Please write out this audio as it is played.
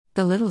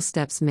The little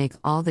steps make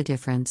all the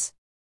difference.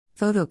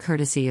 Photo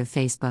courtesy of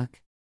Facebook.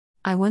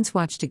 I once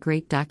watched a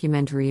great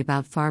documentary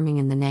about farming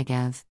in the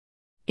Negev.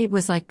 It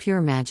was like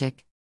pure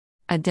magic.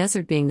 A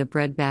desert being the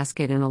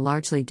breadbasket in a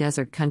largely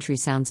desert country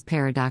sounds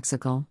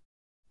paradoxical.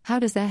 How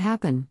does that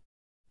happen?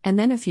 And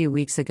then a few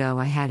weeks ago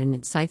I had an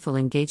insightful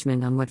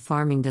engagement on what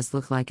farming does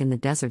look like in the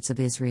deserts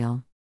of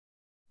Israel.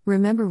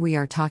 Remember, we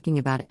are talking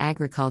about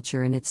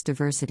agriculture and its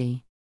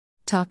diversity.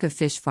 Talk of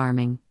fish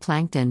farming,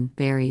 plankton,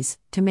 berries,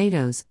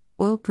 tomatoes,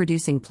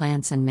 oil-producing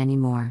plants and many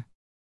more.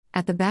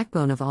 At the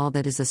backbone of all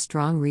that is a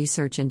strong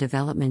research and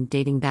development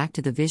dating back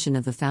to the vision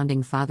of the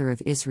founding father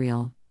of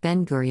Israel,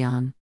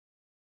 Ben-Gurion.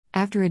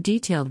 After a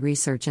detailed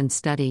research and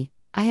study,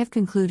 I have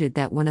concluded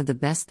that one of the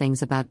best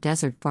things about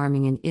desert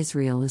farming in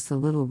Israel is the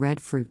little red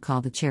fruit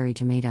called the cherry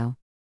tomato.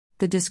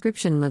 The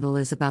description little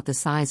is about the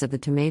size of the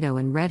tomato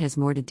and red has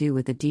more to do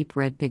with the deep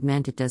red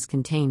pigment it does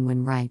contain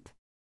when ripe.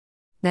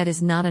 That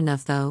is not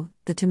enough though,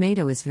 the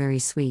tomato is very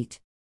sweet.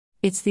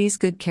 It's these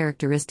good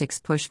characteristics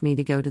pushed me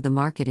to go to the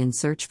market in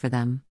search for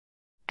them.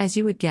 As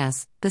you would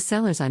guess, the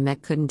sellers I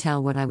met couldn't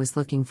tell what I was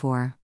looking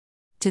for.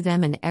 To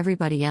them and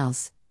everybody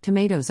else,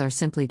 tomatoes are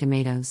simply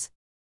tomatoes.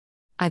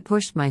 I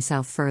pushed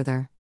myself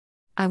further.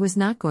 I was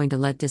not going to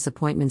let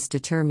disappointments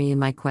deter me in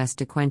my quest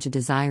to quench a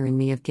desire in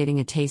me of getting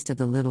a taste of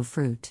the little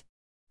fruit.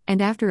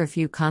 And after a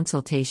few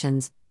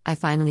consultations, I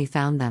finally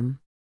found them.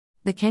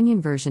 The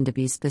Kenyan version to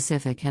be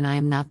specific, and I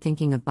am not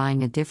thinking of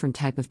buying a different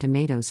type of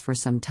tomatoes for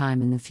some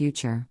time in the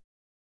future.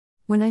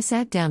 When I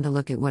sat down to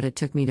look at what it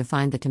took me to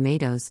find the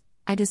tomatoes,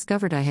 I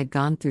discovered I had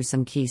gone through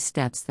some key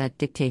steps that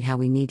dictate how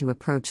we need to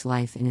approach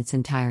life in its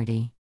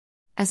entirety.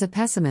 As a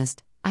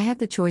pessimist, I had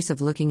the choice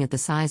of looking at the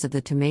size of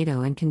the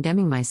tomato and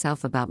condemning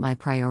myself about my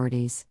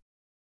priorities.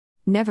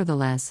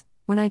 Nevertheless,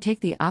 when I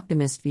take the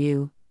optimist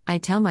view, I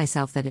tell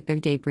myself that every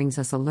day brings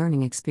us a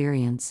learning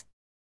experience.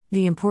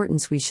 The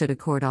importance we should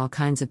accord all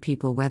kinds of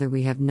people, whether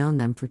we have known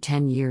them for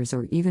 10 years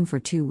or even for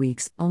 2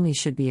 weeks, only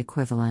should be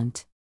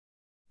equivalent.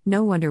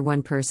 No wonder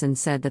one person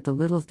said that the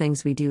little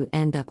things we do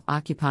end up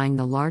occupying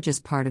the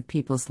largest part of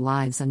people's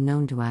lives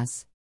unknown to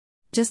us.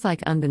 Just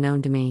like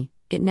unbeknown to me,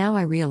 now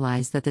I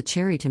realize that the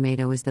cherry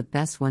tomato is the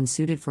best one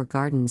suited for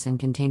gardens and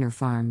container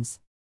farms.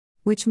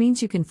 Which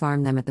means you can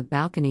farm them at the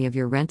balcony of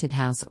your rented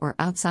house or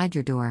outside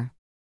your door.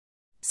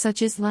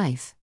 Such is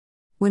life.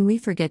 When we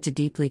forget to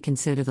deeply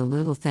consider the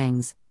little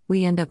things,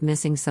 we end up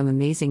missing some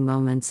amazing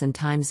moments and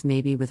times,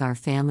 maybe with our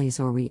families,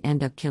 or we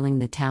end up killing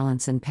the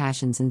talents and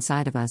passions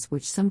inside of us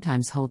which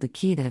sometimes hold the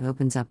key that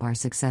opens up our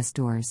success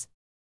doors.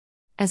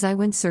 As I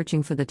went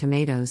searching for the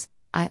tomatoes,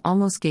 I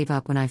almost gave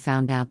up when I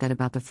found out that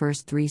about the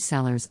first 3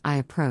 sellers I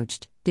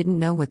approached didn't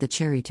know what the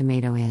cherry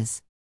tomato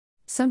is.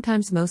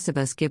 Sometimes most of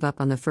us give up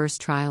on the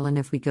first trial, and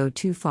if we go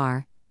too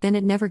far, then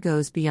it never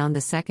goes beyond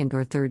the second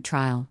or third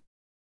trial.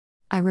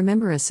 I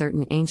remember a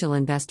certain angel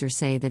investor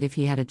say that if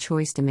he had a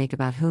choice to make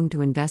about whom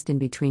to invest in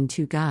between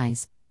 2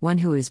 guys, one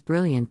who is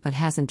brilliant but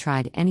hasn't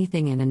tried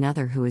anything and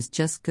another who is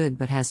just good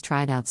but has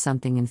tried out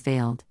something and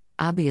failed,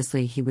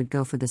 obviously he would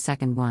go for the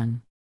second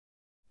one.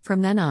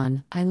 From then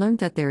on, I learned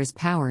that there is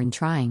power in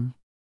trying.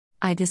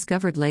 I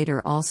discovered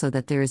later also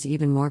that there is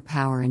even more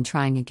power in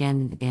trying again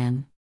and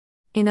again.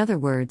 In other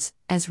words,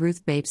 as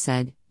Ruth Bape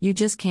said, you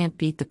just can't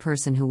beat the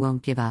person who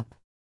won't give up.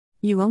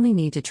 You only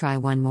need to try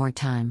one more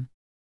time.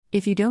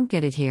 If you don't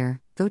get it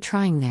here, go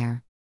trying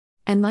there.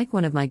 And like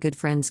one of my good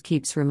friends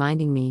keeps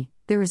reminding me,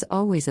 there is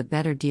always a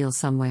better deal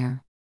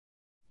somewhere.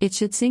 It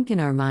should sink in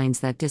our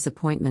minds that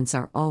disappointments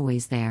are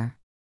always there.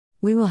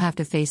 We will have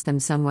to face them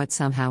somewhat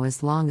somehow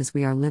as long as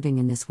we are living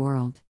in this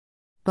world.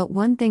 But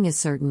one thing is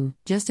certain,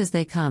 just as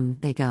they come,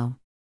 they go.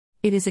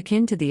 It is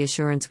akin to the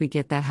assurance we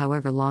get that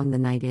however long the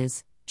night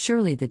is,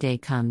 surely the day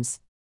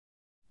comes.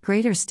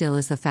 Greater still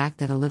is the fact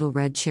that a little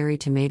red cherry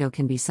tomato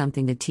can be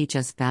something to teach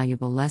us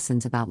valuable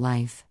lessons about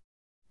life.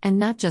 And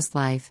not just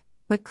life,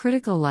 but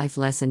critical life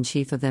lesson,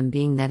 chief of them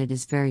being that it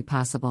is very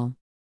possible.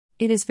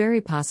 It is very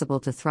possible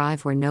to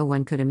thrive where no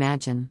one could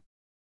imagine.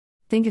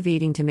 Think of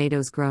eating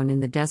tomatoes grown in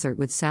the desert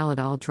with salad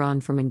all drawn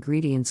from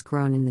ingredients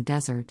grown in the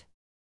desert.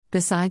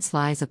 Besides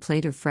lies a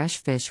plate of fresh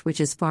fish which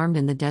is farmed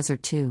in the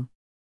desert too.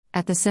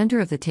 At the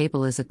center of the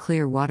table is a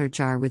clear water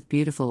jar with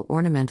beautiful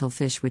ornamental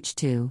fish which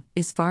too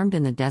is farmed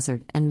in the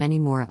desert, and many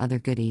more other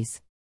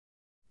goodies.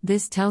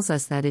 This tells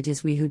us that it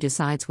is we who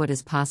decides what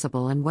is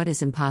possible and what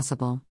is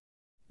impossible.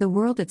 The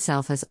world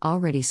itself has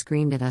already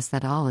screamed at us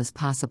that all is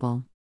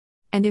possible.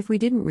 And if we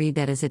didn't read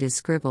that as it is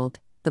scribbled,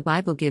 the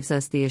Bible gives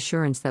us the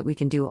assurance that we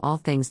can do all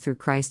things through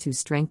Christ who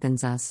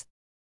strengthens us.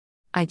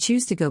 I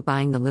choose to go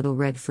buying the little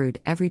red fruit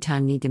every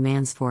time need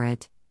demands for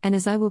it, and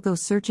as I will go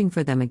searching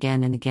for them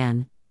again and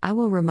again, I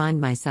will remind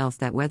myself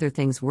that whether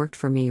things worked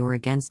for me or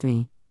against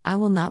me, I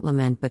will not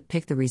lament but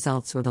pick the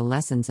results or the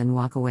lessons and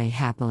walk away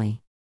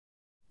happily.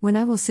 When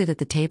I will sit at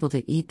the table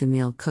to eat the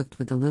meal cooked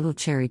with the little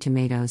cherry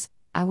tomatoes,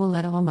 I will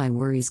let all my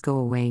worries go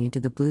away into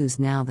the blues,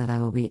 now that I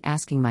will be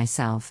asking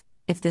myself,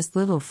 if this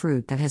little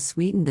fruit that has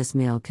sweetened this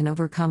meal can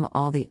overcome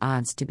all the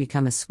odds to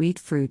become a sweet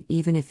fruit,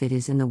 even if it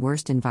is in the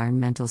worst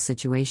environmental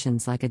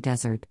situations like a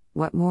desert,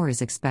 what more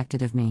is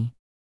expected of me?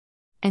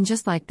 And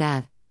just like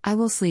that, I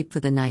will sleep for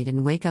the night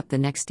and wake up the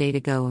next day to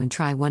go and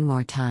try one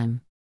more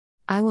time.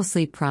 I will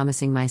sleep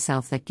promising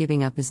myself that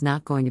giving up is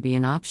not going to be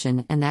an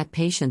option and that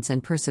patience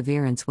and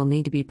perseverance will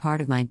need to be part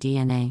of my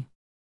DNA.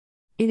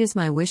 It is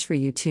my wish for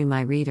you too,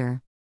 my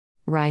reader.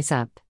 Rise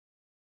up.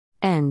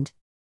 End.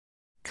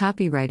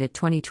 Copyrighted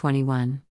 2021.